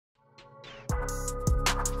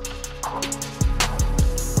Hello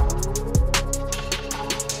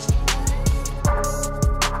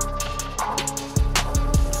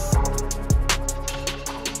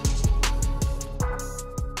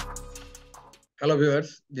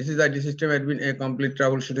viewers, this is IT System Admin, a complete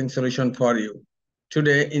troubleshooting solution for you.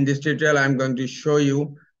 Today in this tutorial, I'm going to show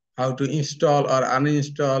you how to install or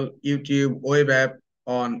uninstall YouTube web app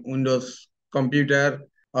on Windows computer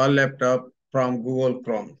or laptop from Google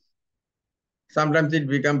Chrome. Sometimes it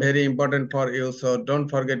becomes very important for you, so don't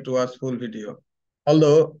forget to watch full video.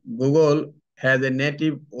 Although Google has a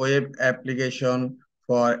native web application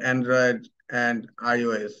for Android and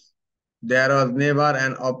iOS, there was never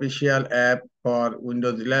an official app for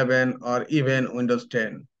Windows 11 or even Windows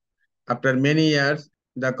 10. After many years,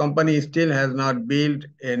 the company still has not built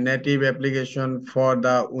a native application for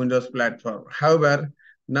the Windows platform. However,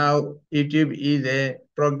 now YouTube is a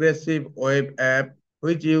progressive web app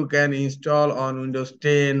which you can install on Windows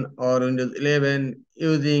 10 or Windows 11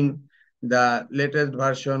 using the latest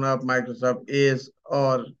version of Microsoft Edge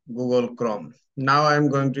or Google Chrome. Now I'm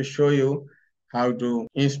going to show you how to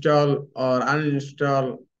install or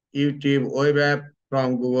uninstall YouTube web app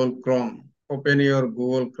from Google Chrome. Open your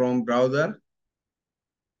Google Chrome browser.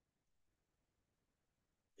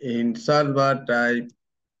 In search bar, type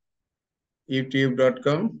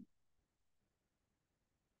youtube.com.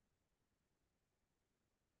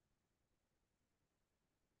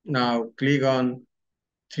 Now click on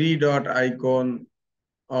three dot icon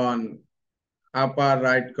on upper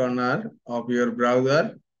right corner of your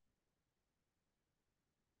browser.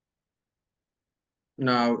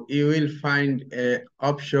 Now you will find an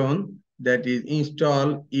option that is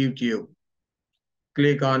install YouTube.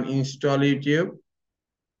 Click on install YouTube.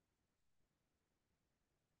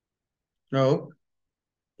 Now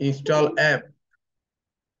install app.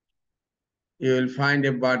 You will find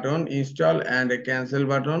a button install and a cancel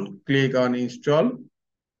button. Click on install.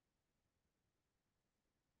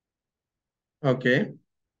 Okay,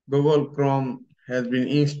 Google Chrome has been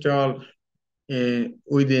installed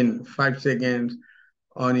within 5 seconds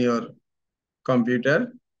on your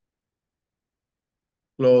computer.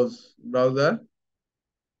 Close browser.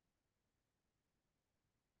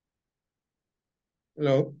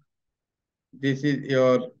 Look, this is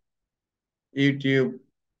your YouTube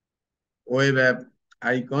web app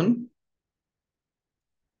icon.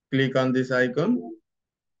 Click on this icon.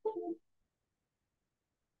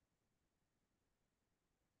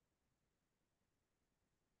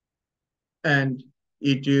 And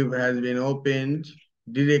YouTube has been opened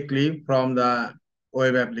directly from the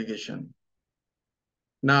web application.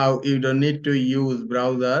 Now you don't need to use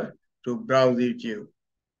browser to browse YouTube.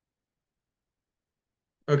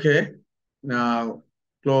 Okay, now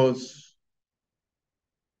close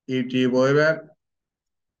YouTube web app.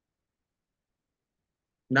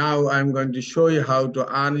 Now I'm going to show you how to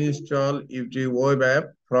uninstall YouTube web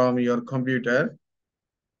app from your computer.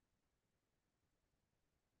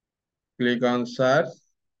 Click on search,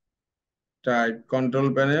 type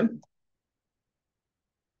control panel.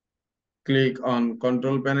 Click on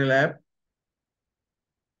control panel app.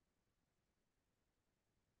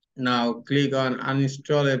 Now click on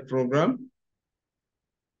uninstall a program.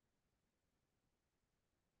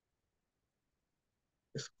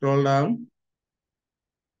 Scroll down.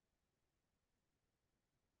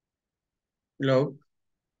 Look,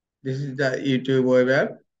 this is the YouTube web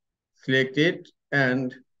app. Select it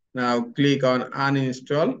and now click on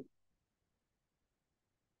uninstall.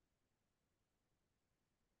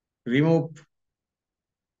 Remove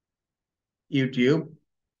YouTube,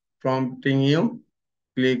 prompting you.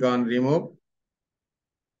 Click on remove.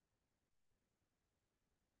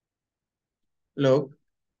 Look,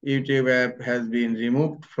 YouTube app has been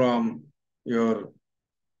removed from your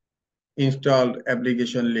installed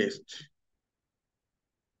application list.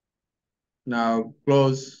 Now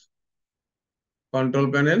close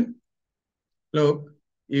control panel. Look,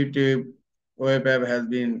 YouTube web app has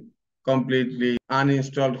been completely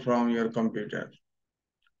uninstalled from your computer.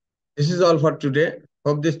 This is all for today.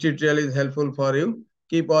 Hope this tutorial is helpful for you.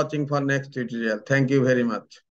 Keep watching for next tutorial. Thank you very much.